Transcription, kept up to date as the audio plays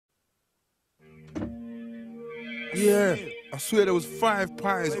Yeah, I swear there was 5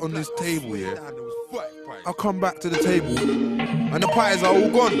 pies on this table, yeah. I come back to the table, and the pies are all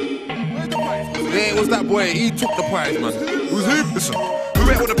gone. Yeah, it was that boy, he took the pies, man. It was him. Listen. Who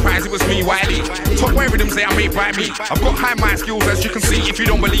ate all the pies? It was me, Wiley. Top boy rhythms they are made by me. I've got high mind skills, as you can see. If you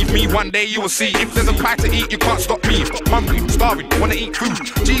don't believe me, one day you will see. If there's a pie to eat, you can't stop me. Hungry, starving, wanna eat food.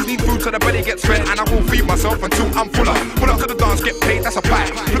 G's need food so the belly gets fed, and I will feed myself until I'm fuller. Pull up to the dance, get paid, that's a pie.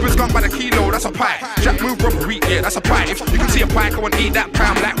 Flipping skunk by the kilo, that's a pie. Jack move robbery, yeah, that's a pie. If you can see a pie, go and eat that pie.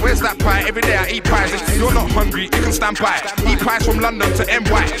 I'm like, where's that pie? Every day I eat pies. If you're not hungry, you can stand by. Eat pies from London to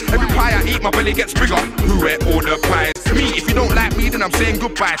NY. Every pie I eat, my belly gets bigger. Who ate all the pies? Me. If you don't like me, then I'm saying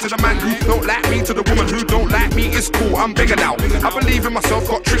goodbye to the man who don't like me, to the woman who don't like me. It's cool, I'm bigger now. I believe in myself,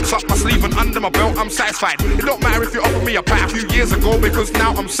 got tricks up my sleeve and under my belt, I'm satisfied. It don't matter if you offered me a pie a few years ago, because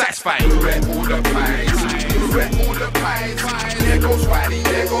now I'm satisfied. Who ate all the pies? Who ate all the pies? There goes Wiley,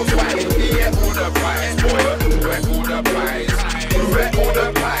 there goes Wiley. He ate all the pies, boy. Who ate all the pies? Who ate all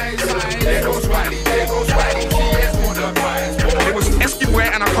the pies? There goes Wiley, there goes Wiley. He ate all the pies, boy. It was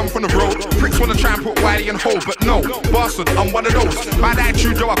Esquire and I come from the road. Pricks wanna try and put Wiley in hold, but no, bastard, I'm one of those. Bad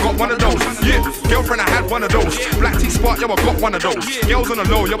attitude, yo, I got one of those. Yeah, girlfriend, I had one of those. Black tea spot, yo, I got one of those. Girls on the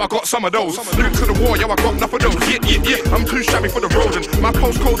low, yo, I got some of those. Lyrics to the war, yo, I got enough of those. Yeah, I'm too shabby for the road, and my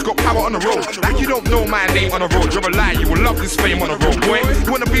postcode's got power on the road. Like you don't know my name on the road, you're a lie, you will love this fame on the road, boy.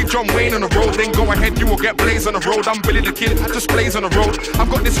 You wanna be John Wayne on the road, then go ahead, you will get blazed on the road. I'm Billy the Kid, I just blaze on the road. I've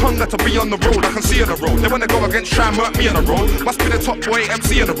got this hunger to be on the road, I can see on the road. They wanna go against try and murk me on the road. Must be the top boy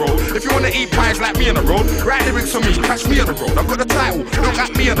MC on the road. If you wanna eat pies like me on the road, write lyrics for me, catch me on the road. I've got the title, look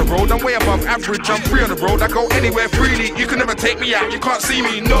at me on the road. I'm way above average, I'm free on the road. I go anywhere freely, you can never take me out, you can't see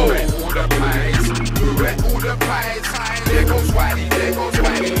me, no. Who ate all the pies? Who ate all the pies? There goes Wiley, there goes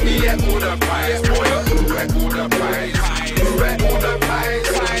Wiley. He ate all the pies, boy. Who ate all the pies? Who ate all the pies?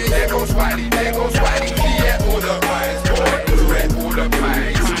 There goes Wiley, there goes Wiley. He ate all the pies, boy. Who ate all the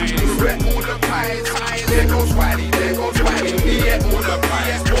pies? Who ate all the pies? There goes Wiley, there goes Wiley. He ate all the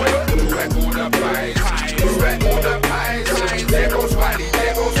pies, boy. Who ate all the pies? Who ate all the pies? There goes Wiley,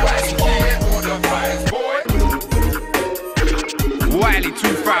 there goes Wiley. He ate all the pies, boy. Wiley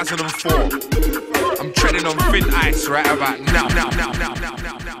 2004. I'm treading on thin ice right about now.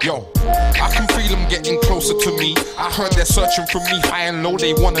 Yo, I can feel them getting closer to me. I heard they're searching for me high and low,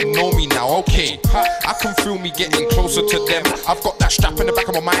 they wanna know me now, okay. I can feel me getting closer to them. I've got that strap in the back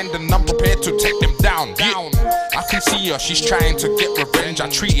of my mind and I'm prepared to take them down. I can see her, she's trying to get revenge. I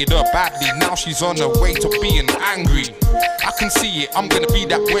treated her badly, now she's on her way to being angry. I can see it, I'm gonna be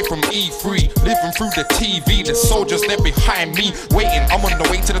that way from E3. Living through the TV, the soldiers, they're behind me waiting, I'm on the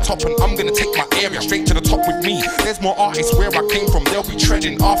way to the top and I'm gonna take my area straight to the top with me. There's more artists where I came from, they'll be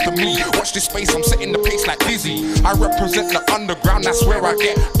treading after me. Watch this space, I'm setting the pace like Dizzy. I represent the underground, that's where I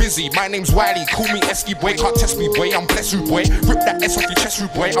get busy. My name's Wiley, call me Esky boy. Can't test me boy, I'm blessed rude boy. Rip that S off your chest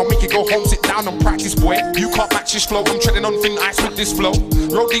rude boy. I'll make you go home, sit down and practice boy. You can't match this flow, I'm treading on thin ice with this flow.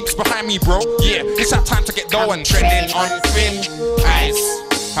 Road deeps behind me bro, yeah, it's that time to get low and treading on thin ice.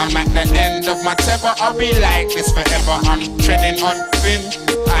 I'm at the end of my tether, I'll be like this forever. I'm treading on thin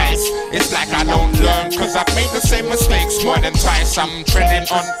ice. It's like I don't learn, cause I've made the same mistakes more than twice. I'm treading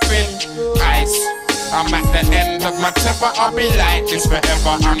on thin ice. I'm at the end of my tether, I'll be like this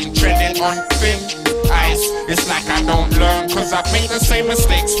forever. I'm treading on thin ice. It's like I don't learn, cause I've made the same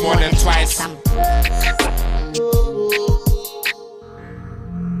mistakes more than twice.